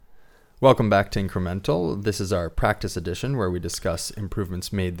Welcome back to Incremental. This is our practice edition where we discuss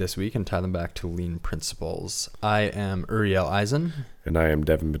improvements made this week and tie them back to lean principles. I am Uriel Eisen. And I am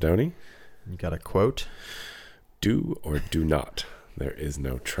Devin Bedoni. You got a quote? Do or do not. There is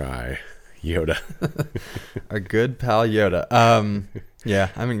no try. Yoda. Our good pal Yoda. Yeah,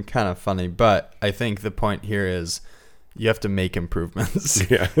 I mean, kind of funny, but I think the point here is you have to make improvements.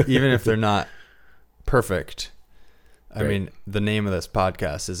 Yeah. Even if they're not perfect. I Right. mean, the name of this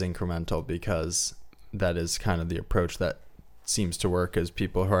podcast is Incremental because that is kind of the approach that seems to work as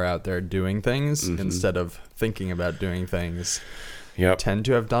people who are out there doing things instead of thinking about doing things Yep. tend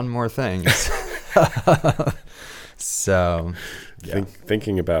to have done more things. So, yeah.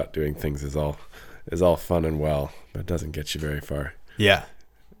 Thinking about doing things is all fun and well, but it doesn't get you very far. Yeah.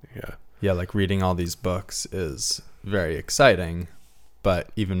 Yeah. Yeah, like reading all these books is very exciting, but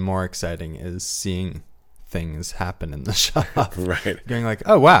even more exciting is seeing things happen in the shop. Right. Going like,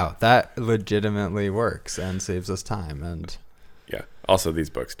 oh wow, that legitimately works and saves us time. And Yeah. Also, these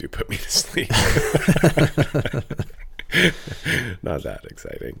books do put me to sleep. Not that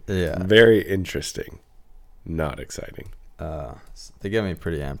exciting. yeah, Very interesting. Not exciting. they get me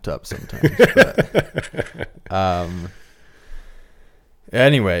pretty amped up sometimes. But,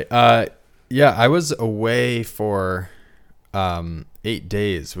 anyway, yeah, I was away for 8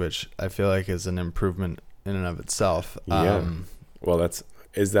 days, which I feel like is an improvement in and of itself. Yeah. Well,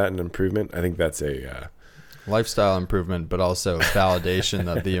 is that an improvement? I think that's a Lifestyle improvement, but also validation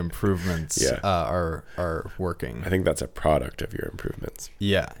that the improvements Yeah. are working. I think that's a product of your improvements.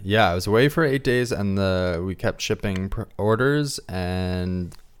 Yeah. I was away for 8 days, and we kept shipping orders,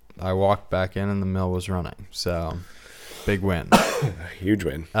 and I walked back in, and the mill was running. So, big win. A huge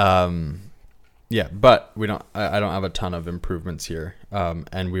win. Yeah, but I don't have a ton of improvements here.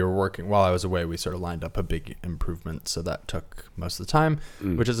 And we were working while I was away. We sort of lined up a big improvement, so that took most of the time,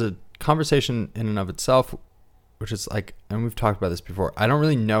 which is a conversation in and of itself. Which is like, and we've talked about this before, I don't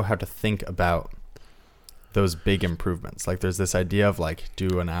really know how to think about those big improvements. Like there's this idea of like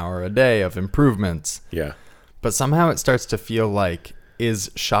do an hour a day of improvements. Yeah. But somehow it starts to feel like, is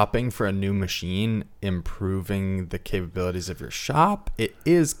shopping for a new machine improving the capabilities of your shop? It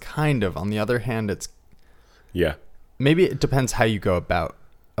is kind of. On the other hand, Yeah. maybe it depends how you go about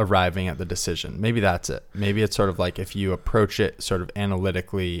arriving at the decision. Maybe that's it. Maybe it's sort of like if you approach it sort of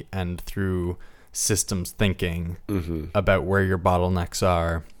analytically and through systems thinking about where your bottlenecks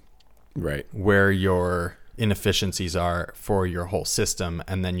are, Right. where your inefficiencies are for your whole system,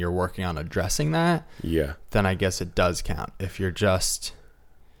 and then you're working on addressing that, Yeah. then I guess it does count. If you're just,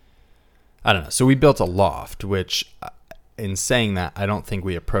 I don't know. So we built a loft, which in saying that, I don't think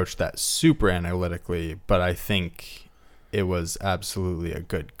we approached that super analytically, but I think it was absolutely a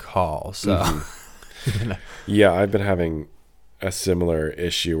good call. So, you know. Yeah, I've been having a similar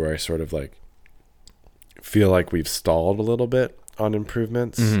issue where I sort of like feel like we've stalled a little bit on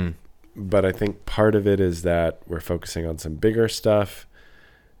improvements. But I think part of it is that we're focusing on some bigger stuff.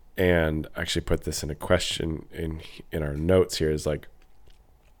 And I actually put this in a question in our notes here, is like,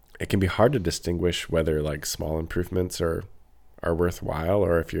 it can be hard to distinguish whether like small improvements are worthwhile,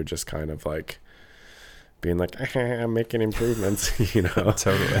 or if you're just kind of like being like, I'm making improvements, you know?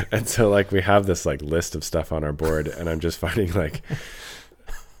 Totally. And so like we have this like list of stuff on our board, and I'm just finding like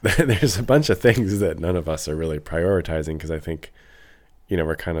there's a bunch of things that none of us are really prioritizing, because I think, you know,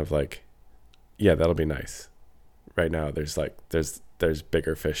 we're kind of like, yeah, that'll be nice. Right now there's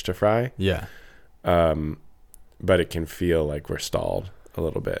bigger fish to fry. Yeah. But it can feel like we're stalled a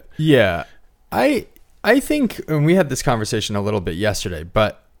little bit. Yeah. I think, and we had this conversation a little bit yesterday,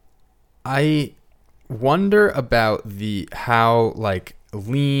 but I wonder about how like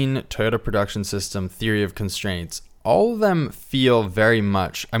lean, Toyota Production System, theory of constraints, all of them feel very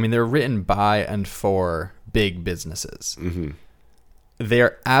much, I mean, they're written by and for big businesses. They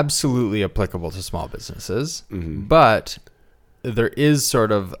are absolutely applicable to small businesses, but there is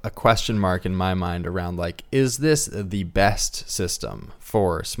sort of a question mark in my mind around like, is this the best system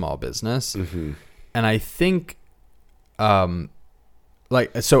for small business? And I think, so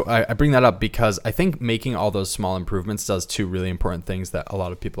I bring that up because I think making all those small improvements does two really important things that a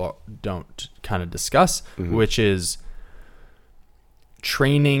lot of people don't kind of discuss, which is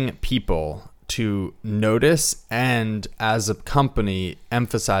training people to notice, and as a company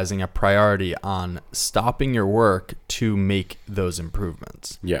emphasizing a priority on stopping your work to make those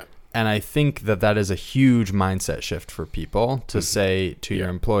improvements. Yeah. And I think that is a huge mindset shift for people to say to your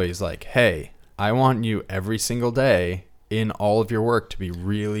employees like, hey, I want you every single day in all of your work to be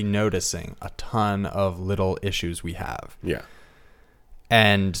really noticing a ton of little issues we have. Yeah.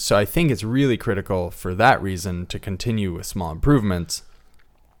 And so I think it's really critical for that reason to continue with small improvements.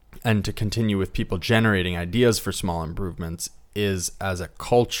 and to continue with people generating ideas for small improvements is as a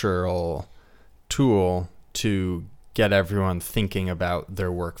cultural tool to get everyone thinking about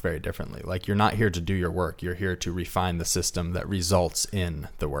their work very differently. Like, you're not here to do your work. You're here to refine the system that results in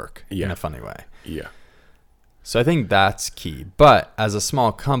the work in a funny way. Yeah. So I think that's key. But as a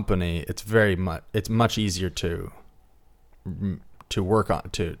small company, it's much easier to work on,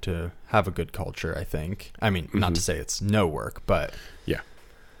 to have a good culture, I think. I mean, not to say it's no work, but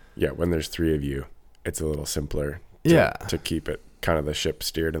yeah, when there's 3 of you, it's a little simpler to keep it kind of the ship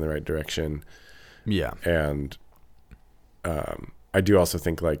steered in the right direction. Yeah. And I do also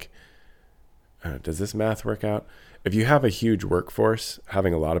think, like, does this math work out? If you have a huge workforce,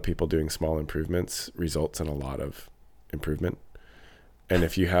 having a lot of people doing small improvements results in a lot of improvement. And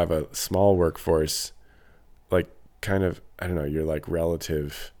if you have a small workforce, like, kind of, I don't know, your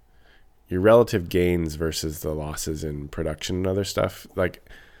relative gains versus the losses in production and other stuff, like,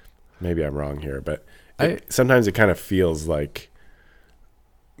 maybe I'm wrong here, but sometimes it kind of feels like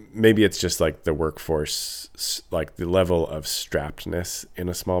maybe it's just like the workforce, like the level of strappedness in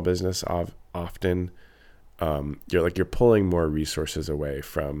a small business often you're pulling more resources away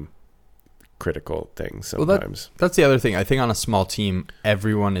from critical things sometimes. Well, that's the other thing. I think on a small team,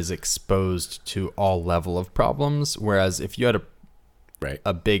 everyone is exposed to all level of problems, whereas if you had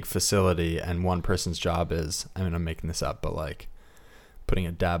a big facility and one person's job is, I mean, I'm making this up, but like putting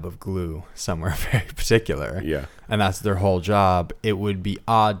a dab of glue somewhere very particular, and that's their whole job, it would be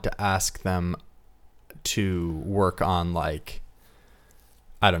odd to ask them to work on, like,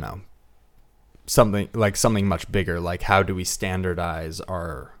 I don't know, something much bigger, like how do we standardize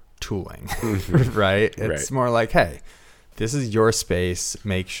our tooling, right? It's more like, hey, this is your space,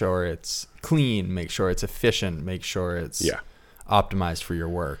 make sure it's clean, make sure it's efficient, make sure it's optimized for your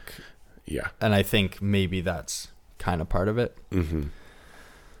work. Yeah. And I think maybe that's kind of part of it. Mm-hmm.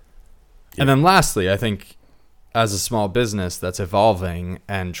 And then lastly, I think as a small business that's evolving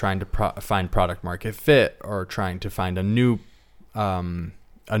and trying to find product market fit, or trying to find a new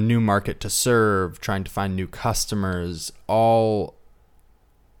market to serve, trying to find new customers, all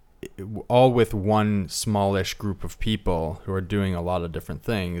with one smallish group of people who are doing a lot of different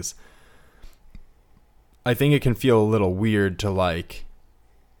things, I think it can feel a little weird to, like,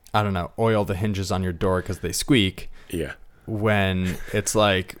 I don't know, oil the hinges on your door because they squeak. Yeah. When it's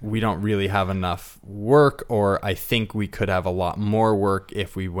like, we don't really have enough work, or I think we could have a lot more work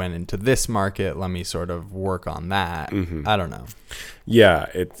if we went into this market. Let me sort of work on that. Mm-hmm. I don't know. Yeah,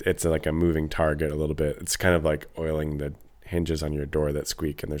 it's like a moving target a little bit. It's kind of like oiling the hinges on your door that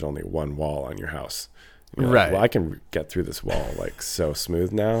squeak and there's only one wall on your house. You're like, right. Well, I can get through this wall like so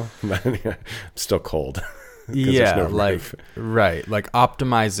smooth now, but I'm still cold. Yeah, no like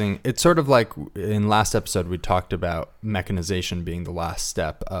optimizing. It's sort of like in last episode we talked about mechanization being the last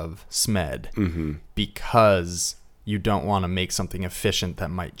step of SMED, because you don't want to make something efficient that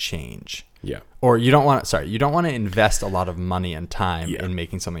might change. Yeah. Or you don't want to invest a lot of money and time in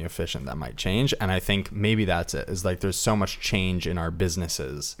making something efficient that might change. And I think maybe that's it. Is like there's so much change in our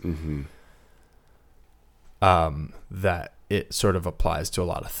businesses that it sort of applies to a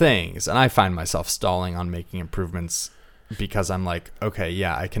lot of things. And I find myself stalling on making improvements because I'm like, okay,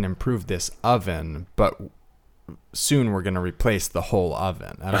 yeah, I can improve this oven, but soon we're going to replace the whole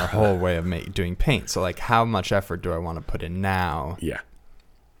oven and our whole way of doing paint. So like, how much effort do I want to put in now? Yeah.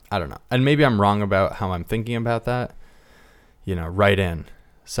 I don't know. And maybe I'm wrong about how I'm thinking about that. You know, write in,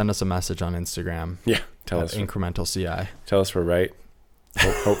 send us a message on Instagram. Yeah. Tell us incremental CI. Tell us we're right.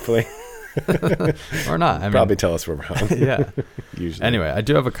 Hopefully. Or not. I mean, probably tell us we're wrong. Yeah. Usually. Anyway, I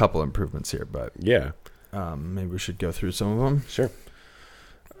do have a couple improvements here, but yeah. Maybe we should go through some of them. Sure.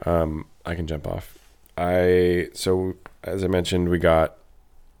 I can jump off. So as I mentioned, we got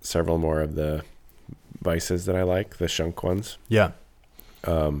several more of the vices that I like, the Shunk ones. Yeah.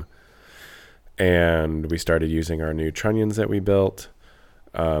 And we started using our new trunnions that we built.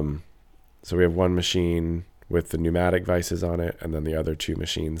 So we have one machine with the pneumatic vices on it, and then the other two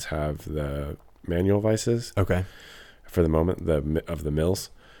machines have the manual vices. Okay. For the moment, of the mills.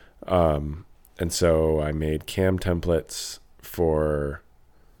 And so I made cam templates for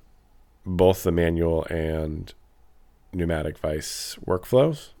both the manual and pneumatic vice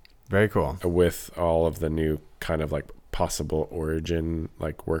workflows. Very cool. With all of the new kind of like possible origin,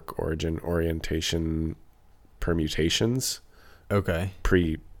 like work origin orientation permutations. Okay.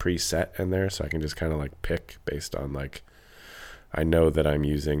 Preset in there, so I can just kind of like pick based on like, I know that I'm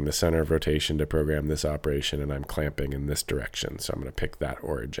using the center of rotation to program this operation and I'm clamping in this direction. So I'm going to pick that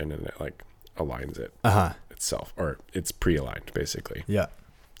origin and it like aligns it itself, or it's pre-aligned basically. Yeah.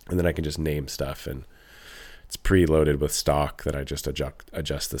 And then I can just name stuff and it's preloaded with stock that I just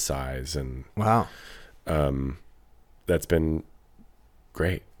adjust the size, and Wow. That's been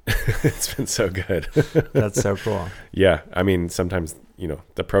great. It's been so good. That's so cool. Yeah. I mean, sometimes,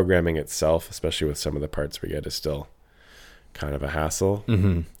 the programming itself, especially with some of the parts we get, is still kind of a hassle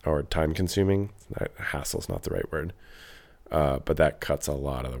or time consuming. Hassle's not the right word. But that cuts a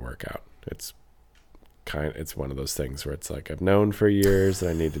lot of the work out. It's one of those things where it's like, I've known for years that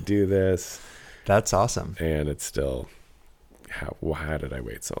I need to do this. That's awesome. And it's still, how did I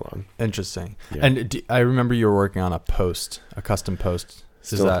wait so long? Interesting. Yeah. And I remember you were working on a custom post.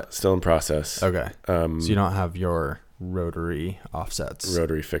 Still in process. Okay. So you don't have your rotary offsets.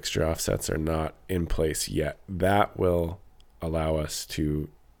 Rotary fixture offsets are not in place yet. That will allow us to,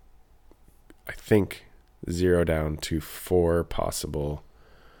 I think, zero down to 4 possible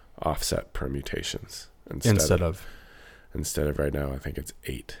offset permutations instead of right now. I think it's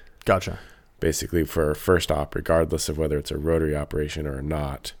 8. Gotcha. Basically, for first op, regardless of whether it's a rotary operation or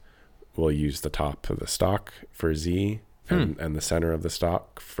not, we'll use the top of the stock for Z and the center of the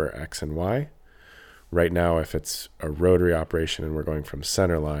stock for X and Y. Right now, if it's a rotary operation and we're going from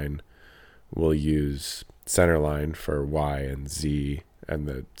center line, we'll use center line for Y and Z and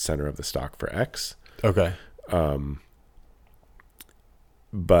the center of the stock for X. Okay.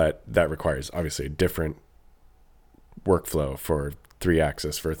 But that requires obviously a different workflow for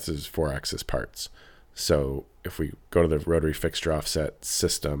 3-axis versus 4-axis parts. So if we go to the rotary fixture offset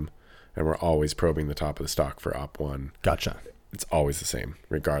system and we're always probing the top of the stock for op 1, Gotcha. it's always the same,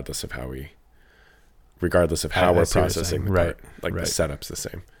 regardless of how we're processing the part. Like the setup's the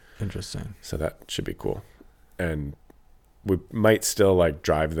same. Interesting. So that should be cool. And we might still like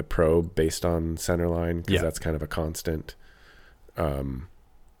drive the probe based on center line, because that's kind of a constant.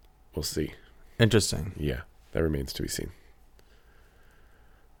 We'll see. Interesting. Yeah, that remains to be seen.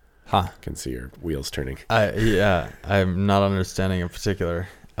 Huh. Can see your wheels turning. I'm not understanding in particular.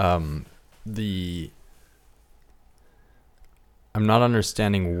 I'm not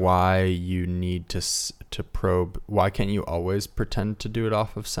understanding why you need to probe. Why can't you always pretend to do it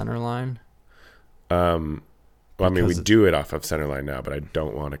off of center line? Well, I mean, we do it off of center line now, but I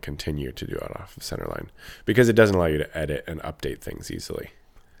don't want to continue to do it off of center line because it doesn't allow you to edit and update things easily.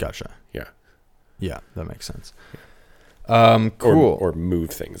 Gotcha. Yeah. Yeah, that makes sense. Cool. Or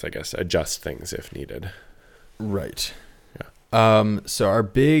move things, I guess. Adjust things if needed. Right. Yeah. So our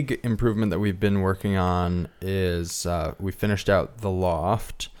big improvement that we've been working on is we finished out the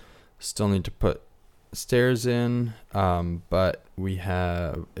loft. Still need to put stairs in, but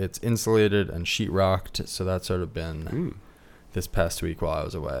it's insulated and sheetrocked, so that's sort of been this past week while I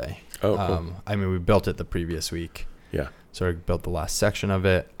was away. Oh, cool. I mean, we built it the previous week. Yeah. So I built the last section of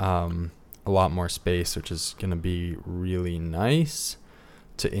it. A lot more space, which is going to be really nice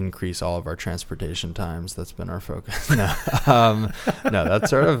to increase all of our transportation times. That's been our focus. No, that's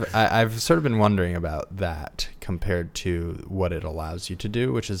sort of, I've sort of been wondering about that compared to what it allows you to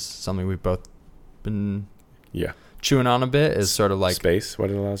do, which is something we've both been chewing on a bit, is sort of like space, what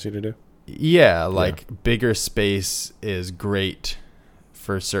it allows you to do. Bigger space is great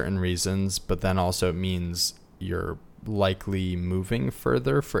for certain reasons, but then also it means you're likely moving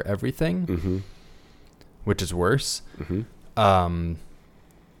further for everything, which is worse.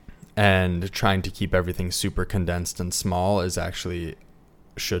 And trying to keep everything super condensed and small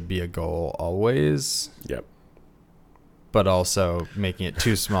should be a goal always. Yep. But also making it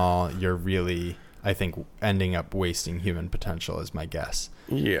too small, you're really, I think, ending up wasting human potential is my guess.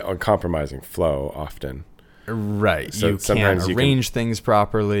 Yeah, or compromising flow often. Right. So you can't arrange things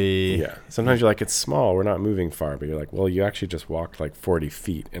properly. Yeah. Sometimes you're like, it's small, we're not moving far. But you're like, well, you actually just walked like 40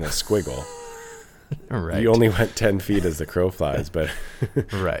 feet in a squiggle. Right. You only went 10 feet as the crow flies, but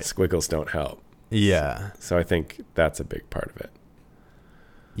right. Squiggles don't help. Yeah. So I think that's a big part of it.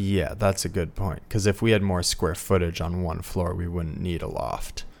 Yeah, that's a good point. Because if we had more square footage on one floor, we wouldn't need a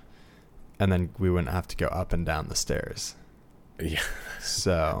loft. And then we wouldn't have to go up and down the stairs. Yeah.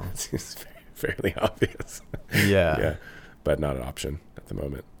 So. It's fairly obvious. Yeah. Yeah. But not an option at the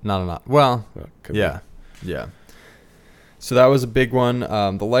moment. Well, yeah. Yeah. So that was a big one.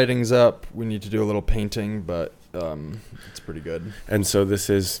 The lighting's up. We need to do a little painting, but it's pretty good. And so this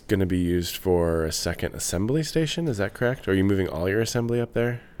is going to be used for a second assembly station. Is that correct? Or are you moving all your assembly up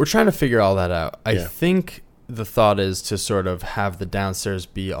there? We're trying to figure all that out. I think the thought is to sort of have the downstairs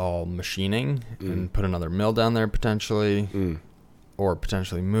be all machining and put another mill down there potentially, or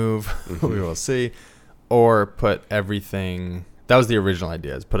potentially move. We will see. Or put everything. That was the original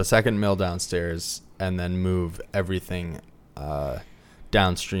idea, is put a second mill downstairs and then move everything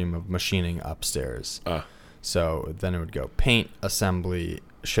downstream of machining upstairs. So then it would go paint, assembly,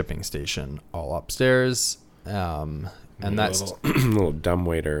 shipping station all upstairs, And that's a little dumb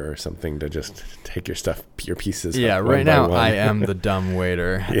waiter or something to just take your pieces. Yeah, up right now one. I am the dumb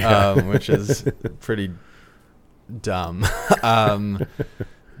waiter, which is pretty dumb.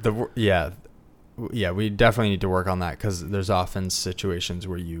 We definitely need to work on that because there's often situations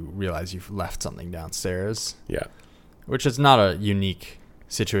where you realize you've left something downstairs. Yeah. Which is not a unique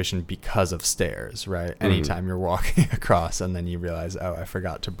situation because of stairs, right? Mm-hmm. Anytime you're walking across and then you realize, oh, I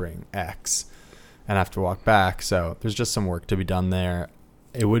forgot to bring X and have to walk back. So there's just some work to be done there.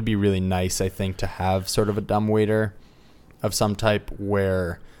 It would be really nice, I think, to have sort of a dumb waiter of some type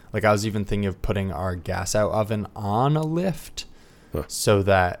where, like, I was even thinking of putting our gas out oven on a lift so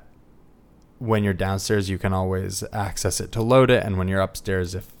that when you're downstairs, you can always access it to load it. And when you're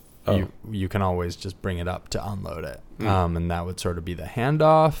upstairs, if you can always just bring it up to unload it. And that would sort of be the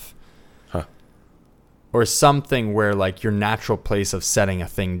handoff. Or something where, like, your natural place of setting a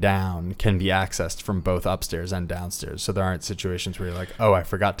thing down can be accessed from both upstairs and downstairs. So there aren't situations where you're like, oh, I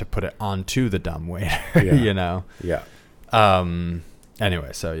forgot to put it onto the dumb waiter, you know? Yeah. Anyway,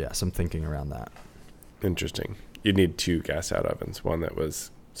 so yeah, some thinking around that. Interesting. You'd need 2 gas out ovens. One that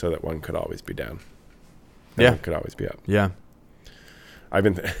was so that one could always be down. And one could always be up. Yeah. I've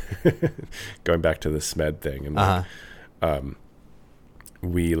been going back to the SMED thing. And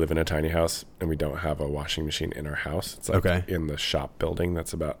we live in a tiny house and we don't have a washing machine in our house. It's like in the shop building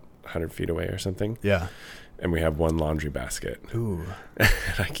that's about 100 feet away or something. Yeah. And we have one laundry basket. Ooh.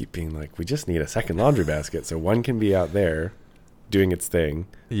 And I keep being like, we just need a second laundry basket. So one can be out there doing its thing.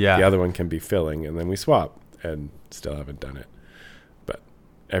 Yeah. The other one can be filling, and then we swap, and still haven't done it. But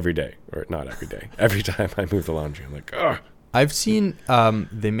every day, or not every day, every time I move the laundry, I'm like, oh. I've seen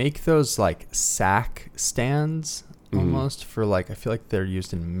they make those like sack stands almost for, like, I feel like they're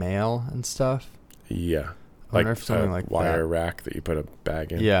used in mail and stuff. Yeah. I wonder if something like wire rack that you put a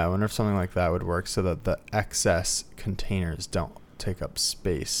bag in. Yeah, I wonder if something like that would work so that the excess containers don't take up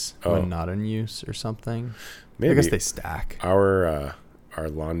space when not in use or something. Maybe. I guess they stack. Our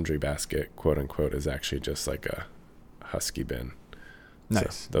laundry basket, quote unquote, is actually just like a Husky bin.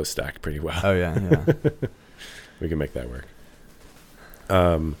 Nice. So those stack pretty well. Oh yeah, yeah. We can make that work.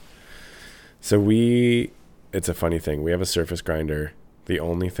 It's a funny thing. We have a surface grinder. The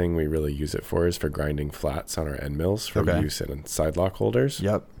only thing we really use it for is for grinding flats on our end mills for use in side lock holders.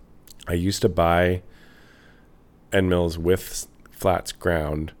 Yep. I used to buy end mills with flats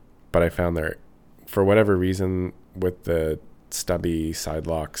ground, but I found there, for whatever reason, with the stubby side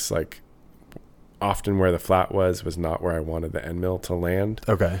locks, like, often where the flat was not where I wanted the end mill to land.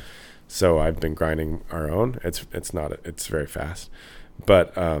 Okay. So I've been grinding our own. It's very fast,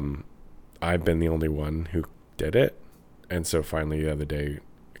 but I've been the only one who did it. And so finally the other day,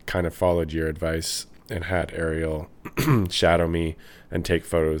 kind of followed your advice and had Ariel shadow me and take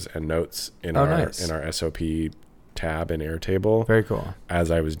photos and notes in our SOP tab in Airtable. Very cool. As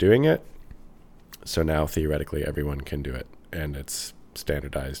I was doing it. So now theoretically everyone can do it, and it's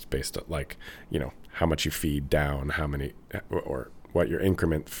standardized based on, like, you know, how much you feed down, how many, or what your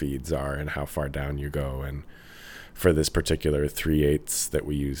increment feeds are and how far down you go. And for this particular 3/8 that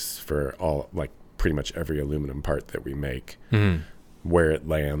we use for all, like, pretty much every aluminum part that we make, where it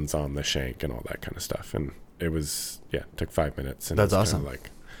lands on the shank and all that kind of stuff. And it was, it took 5 minutes. And that's awesome.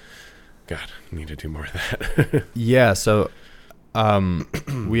 Like, God, I need to do more of that. Yeah. So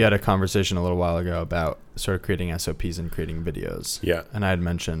we had a conversation a little while ago about sort of creating SOPs and creating videos. Yeah. And I had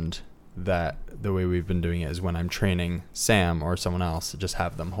mentioned that the way we've been doing it is when I'm training Sam or someone else, just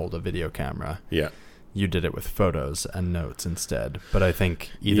have them hold a video camera. Yeah. You did it with photos and notes instead. But I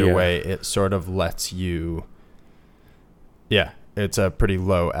think either way, it sort of lets you, it's a pretty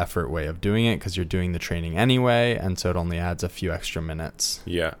low effort way of doing it because you're doing the training anyway. And so it only adds a few extra minutes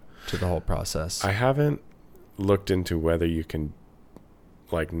to the whole process. I haven't looked into whether you can,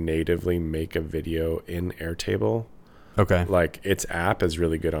 like, natively make a video in Airtable. Okay. Like, its app is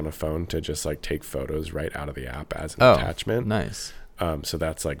really good on a phone to just, like, take photos right out of the app as an attachment. Nice. So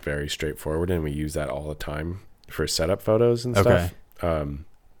that's, like, very straightforward, and we use that all the time for setup photos and stuff.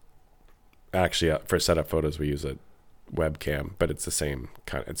 Actually, for setup photos, we use a webcam, but it's the same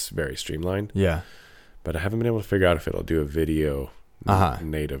kind. It's very streamlined. Yeah. But I haven't been able to figure out if it'll do a video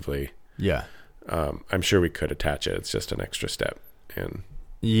natively. Yeah. I'm sure we could attach it. It's just an extra step. And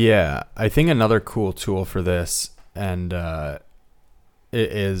yeah, I think another cool tool for this, and it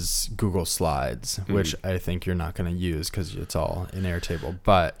is Google Slides, which I think you're not going to use because it's all in Airtable.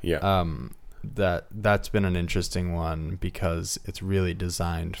 But that's been an interesting one because it's really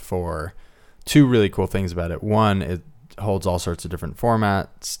designed for two really cool things about it. One, it holds all sorts of different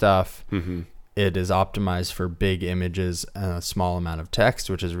format stuff. it is optimized for big images and a small amount of text,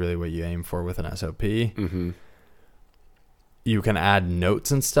 which is really what you aim for with an SOP. Mm-hmm. You can add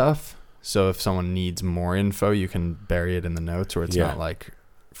notes and stuff. So if someone needs more info, you can bury it in the notes where it's not like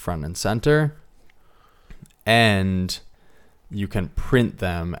front and center. And you can print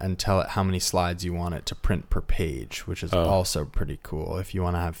them and tell it how many slides you want it to print per page, which is also pretty cool if you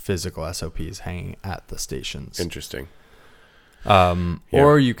want to have physical SOPs hanging at the stations. Interesting.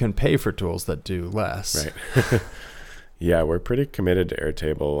 Or you can pay for tools that do less. Right. Yeah, we're pretty committed to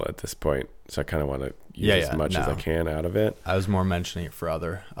Airtable at this point, so I kind of want to use as much as I can out of it. I was more mentioning it for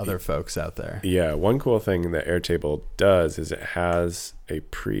other folks out there. Yeah, one cool thing that Airtable does is it has a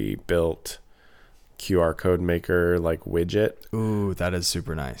pre-built QR code maker like widget. Ooh, that is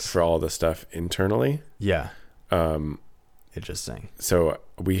super nice. For all the stuff internally. Yeah. Interesting. So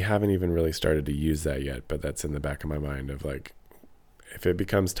we haven't even really started to use that yet, but that's in the back of my mind of like, if it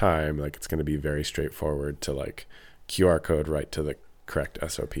becomes time, like it's going to be very straightforward to like QR code right to the correct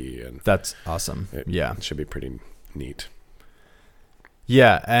SOP. And that's awesome. It should be pretty neat.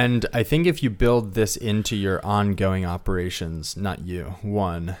 Yeah. And I think if you build this into your ongoing operations, not you,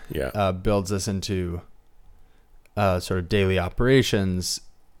 builds this into sort of daily operations,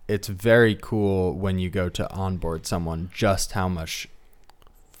 it's very cool when you go to onboard someone, just how much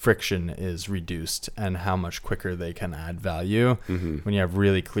friction is reduced and how much quicker they can add value. Mm-hmm. When you have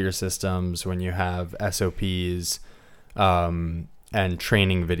really clear systems, when you have SOPs and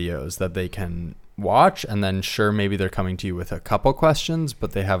training videos that they can watch, and then sure, maybe they're coming to you with a couple questions,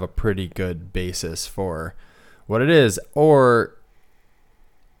 but they have a pretty good basis for what it is. Or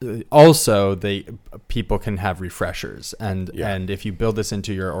also people can have refreshers, and if you build this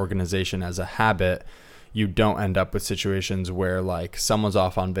into your organization as a habit, you don't end up with situations where like someone's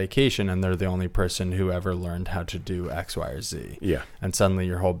off on vacation and they're the only person who ever learned how to do X, Y, or Z. Yeah. And suddenly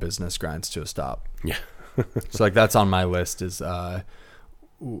your whole business grinds to a stop. Yeah. So like that's on my list is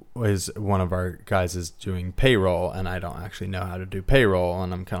one of our guys is doing payroll, and I don't actually know how to do payroll,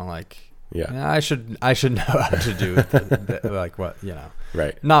 and I'm kind of like, I should know how to do like what,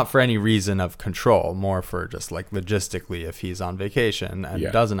 right. Not for any reason of control, more for just like logistically, if he's on vacation and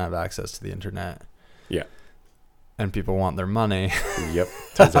doesn't have access to the internet. Yeah. And people want their money. Yep.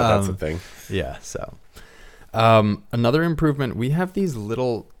 Turns out that's the thing. Yeah. So another improvement, we have these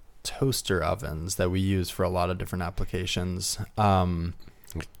little toaster ovens that we use for a lot of different applications.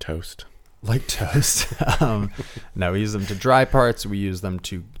 Like toast. No, we use them to dry parts. We use them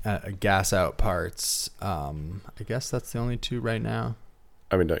to gas out parts. I guess that's the only two right now.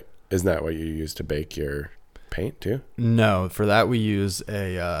 I mean, isn't that what you use to bake your paint too? No, for that we use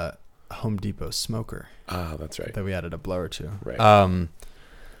a Home Depot smoker. Ah, that's right. That we added a blower to. Right.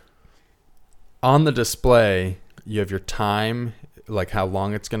 On the display, you have your time, like how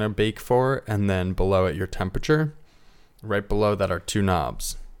long it's going to bake for, and then below it, your temperature. Right below that are two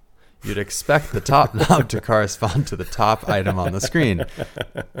knobs. You'd expect the top knob to correspond to the top item on the screen.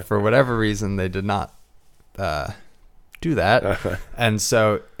 For whatever reason, they did not do that. And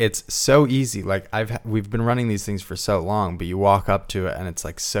so it's so easy. Like we've been running these things for so long, but you walk up to it and it's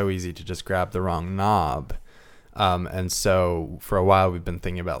like so easy to just grab the wrong knob. And so for a while we've been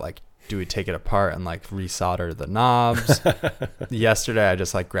thinking about like, do we take it apart and like resolder the knobs? Yesterday I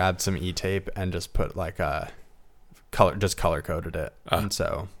just like grabbed some e-tape and just put like color coded it. And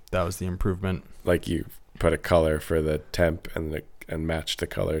so that was the improvement. Like you put a color for the temp and matched the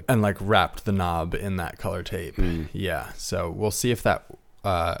color. And like wrapped the knob in that color tape. Yeah. So we'll see if that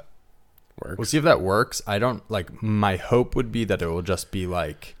works. We'll see if that works. I don't like, my hope would be that it will just be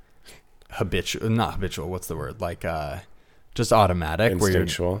like not habitual. What's the word? Like just automatic.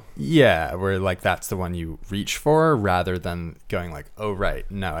 Instinctual. Where like that's the one you reach for rather than going like, oh, right.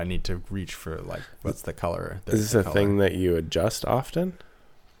 No, I need to reach for like, what's the color? Is this a thing that you adjust often?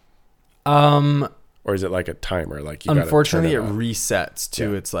 Or is it like a timer? Like you unfortunately, it resets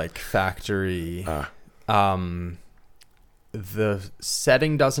to its like factory. The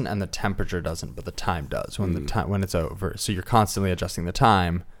setting doesn't and the temperature doesn't, but the time does when it's over. So you're constantly adjusting the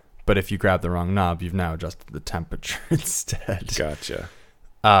time. But if you grab the wrong knob, you've now adjusted the temperature instead. Gotcha.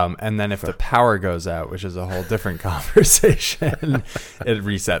 And then if the power goes out, which is a whole different conversation, it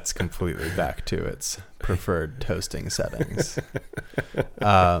resets completely back to its preferred toasting settings.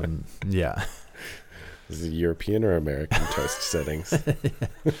 Yeah. Is it European or American toast settings?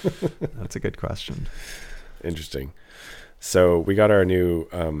 That's a good question. Interesting. So we got our new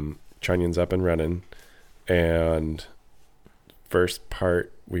trunnions up and running, and first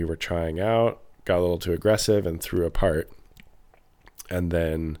part we were trying out, got a little too aggressive and threw a part. And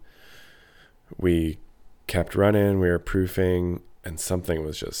then we kept running, we were proofing, and something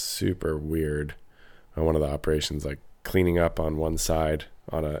was just super weird on one of the operations, like cleaning up on one side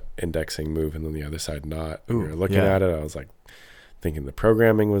on a indexing move and then the other side not. Ooh, we were looking yeah. at it. I was like thinking the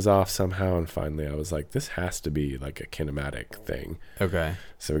programming was off somehow. And finally I was like, this has to be like a kinematic thing. Okay.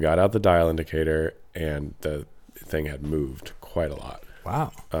 So we got out the dial indicator and the thing had moved quite a lot.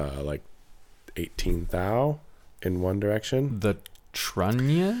 Wow. Like 18 thou in one direction. The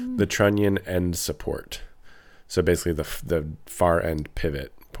trunnion? The trunnion end support. So basically the far end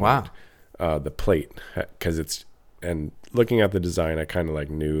pivot point. Wow. The plate, because it's, and looking at the design, I kind of like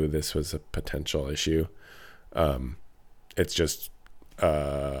knew this was a potential issue. It's just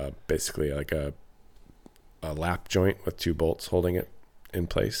basically like a lap joint with 2 bolts holding it in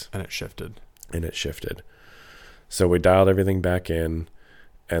place. And it shifted. So we dialed everything back in,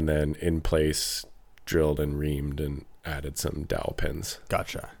 and then in place drilled and reamed and added some dowel pins.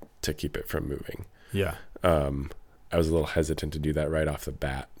 Gotcha. To keep it from moving. Yeah. I was a little hesitant to do that right off the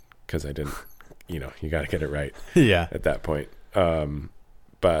bat because I didn't, you got to get it right Yeah. at that point.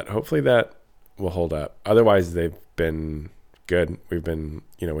 But hopefully that will hold up. Otherwise, they've been good. We've been,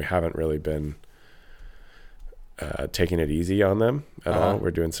 we haven't really been taking it easy on them at all.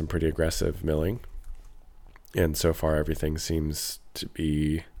 We're doing some pretty aggressive milling. And so far, everything seems to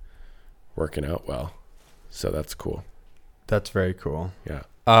be working out well. So that's cool. That's very cool. Yeah.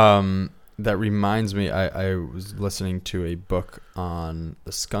 That reminds me, I was listening to a book on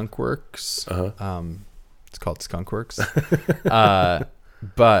the Skunk Works. It's called Skunk Works.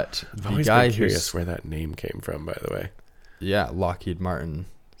 But I've the always guy been curious who's, where that name came from, by the way. yeah, Lockheed Martin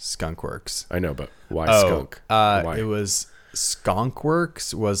Skunk Works. I know, but why skunk? Why? It was Skunk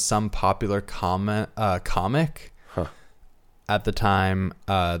Works was some popular comic. Huh. At the time,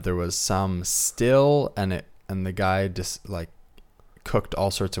 there was some still, and the guy just like cooked all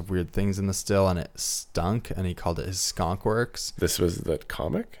sorts of weird things in the still, and it stunk, and he called it his Skunk Works. This was the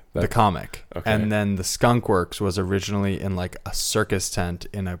comic? The comic. Okay. And then the Skunk Works was originally in like a circus tent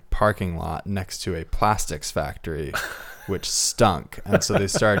in a parking lot next to a plastics factory, which stunk. And so they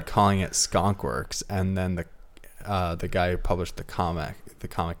started calling it Skunk Works. And then the guy who published the comic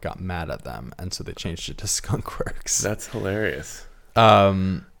got mad at them, and so they changed it to Skunk Works. That's hilarious.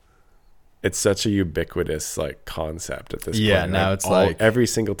 It's such a ubiquitous like concept at this point. Yeah, now it's like every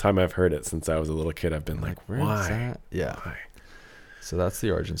single time I've heard it since I was a little kid, I've been like, where why? is that? Yeah. Why? So that's the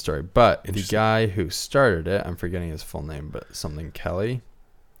origin story. But the Interesting. guy who started it, I'm forgetting his full name, but something Kelly,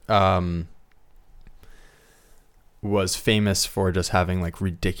 was famous for just having like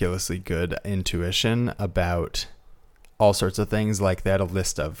ridiculously good intuition about all sorts of things. Like they had a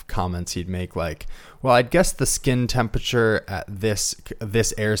list of comments he'd make, like, well, I'd guess the skin temperature at this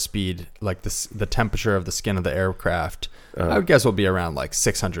airspeed, like the temperature of the skin of the aircraft, I would guess will be around like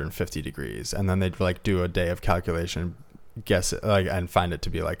 650 degrees. And then they'd like do a day of calculation, guess it, like, and find it to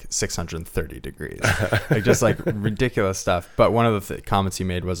be like 630 degrees. Like just like ridiculous stuff. But one of the comments he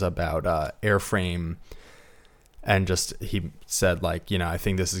made was about airframe, and just he said like, I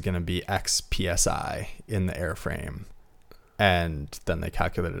think this is going to be X PSI in the airframe. And then they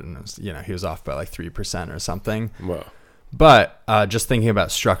calculated, and it was, he was off by like 3% or something. Whoa. But just thinking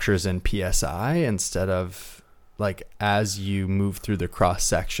about structures in PSI instead of like as you move through the cross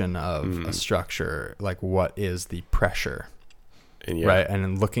section of a structure, like what is the pressure, And right? And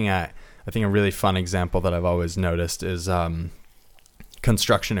then looking at, I think a really fun example that I've always noticed is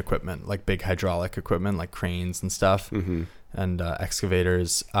construction equipment, like big hydraulic equipment, like cranes and stuff. And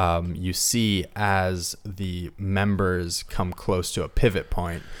excavators, you see as the members come close to a pivot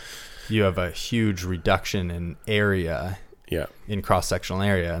point, you have a huge reduction in area, in cross-sectional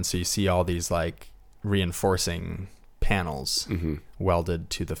area. And so you see all these like reinforcing panels welded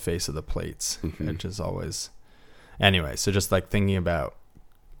to the face of the plates, which is always, anyway. So just like thinking about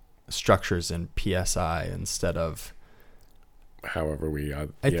structures in PSI instead of, however we I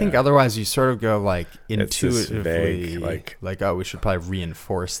think otherwise you sort of go like It's this intuitively vague, like, oh, we should probably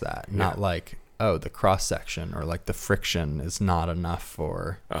reinforce that, not like, oh, the cross section or like the friction is not enough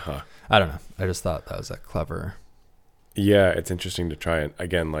for I don't know. I just thought that was a clever. Yeah, it's interesting to try and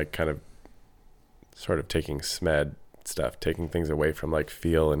again like kind of sort of taking SMED stuff, taking things away from like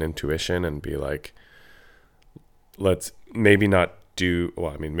feel and intuition, and be like, let's maybe not do,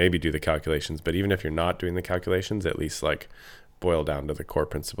 well, I mean, maybe do the calculations, but even if you're not doing the calculations, at least like boil down to the core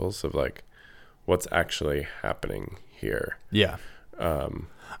principles of like what's actually happening here. Yeah.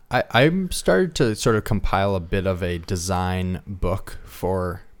 I'm started to sort of compile a bit of a design book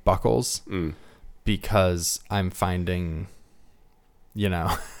for buckles because I'm finding,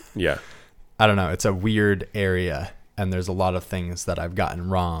 Yeah. I don't know, it's a weird area and there's a lot of things that I've gotten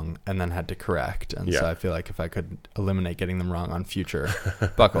wrong and then had to correct. And so I feel like if I could eliminate getting them wrong on future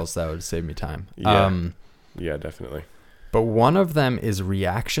buckles, that would save me time. Yeah, definitely. But one of them is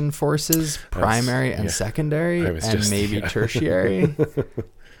reaction forces, primary and secondary, and maybe tertiary.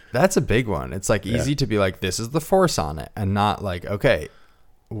 That's a big one. It's like easy to be like, this is the force on it, and not like, okay,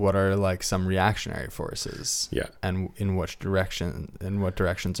 what are like some reactionary forces? Yeah. And in what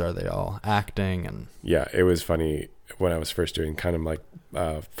directions are they all acting? And yeah, it was funny when I was first doing kind of like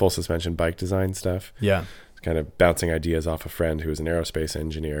full suspension bike design stuff. Yeah. Kind of bouncing ideas off a friend who was an aerospace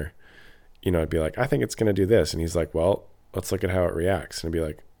engineer. You know, I'd be like, I think it's going to do this. And he's like, well, let's look at how it reacts. And I'd be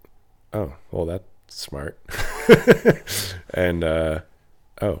like, oh, well, that's smart. And, yeah,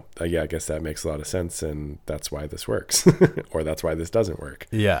 I guess that makes a lot of sense. And that's why this works or that's why this doesn't work.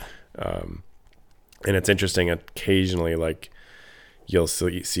 Yeah. And it's interesting. Occasionally, like you'll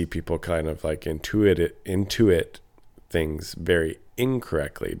see people kind of like intuit things very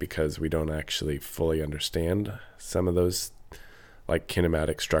incorrectly because we don't actually fully understand some of those like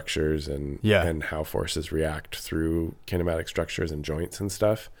kinematic structures and how forces react through kinematic structures and joints and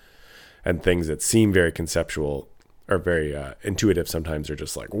stuff, and things that seem very conceptual or very intuitive sometimes are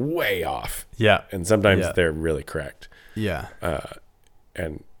just like way off. Yeah. And sometimes they're really correct. Yeah.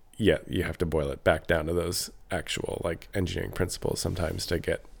 And yeah, you have to boil it back down to those actual like engineering principles sometimes to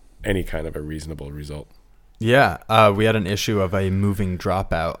get any kind of a reasonable result. Yeah. We had an issue of a moving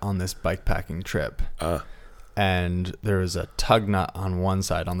dropout on this bikepacking trip. And there was a tug nut on one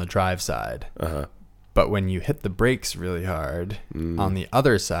side, on the drive side. But when you hit the brakes really hard, on the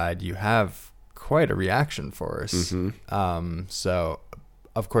other side, you have quite a reaction force. So,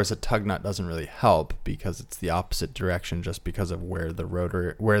 of course, a tug nut doesn't really help because it's the opposite direction just because of where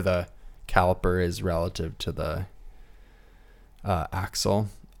the caliper is relative to the axle.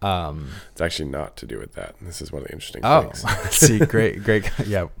 It's actually not to do with that. This is one of the interesting things. See, great.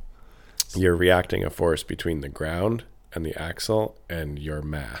 Yeah. You're reacting a force between the ground and the axle and your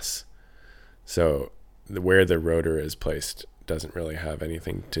mass. So where the rotor is placed doesn't really have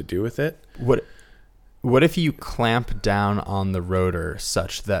anything to do with it. What if you clamp down on the rotor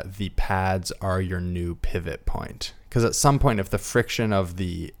such that the pads are your new pivot point? Because at some point, if the friction of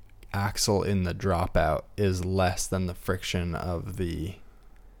the axle in the dropout is less than the friction of the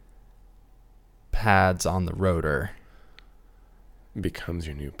pads on the rotor, becomes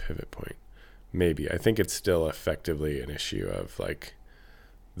your new pivot point. Maybe. I think it's still effectively an issue of like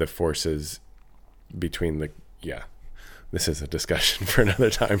the forces between this is a discussion for another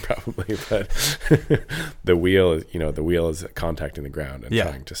time probably, but the wheel is contacting the ground and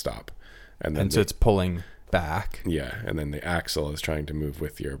trying to stop. And so it's pulling back. Yeah. And then the axle is trying to move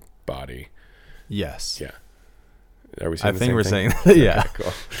with your body. Yes. Yeah. Are we saying I think we're thing? saying yeah.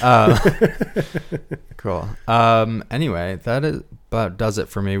 Okay, cool. Cool. Anyway, that does it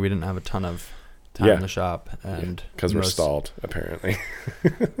for me. We didn't have a ton of time in the shop, and because we're stalled apparently.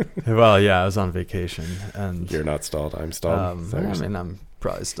 Well, yeah, I was on vacation, and you're not stalled. I'm stalled. I mean, I'm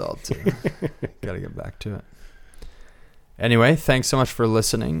probably stalled too. Got to get back to it. Anyway, thanks so much for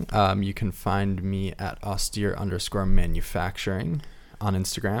listening. You can find me at austere_manufacturing on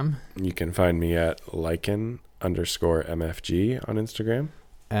Instagram. You can find me at Lycan_MFG on Instagram.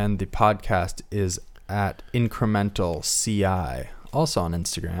 And the podcast is at Incremental CI, also on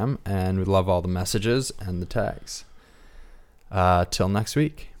Instagram. And we love all the messages and the tags. Till next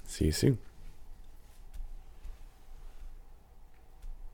week. See you soon.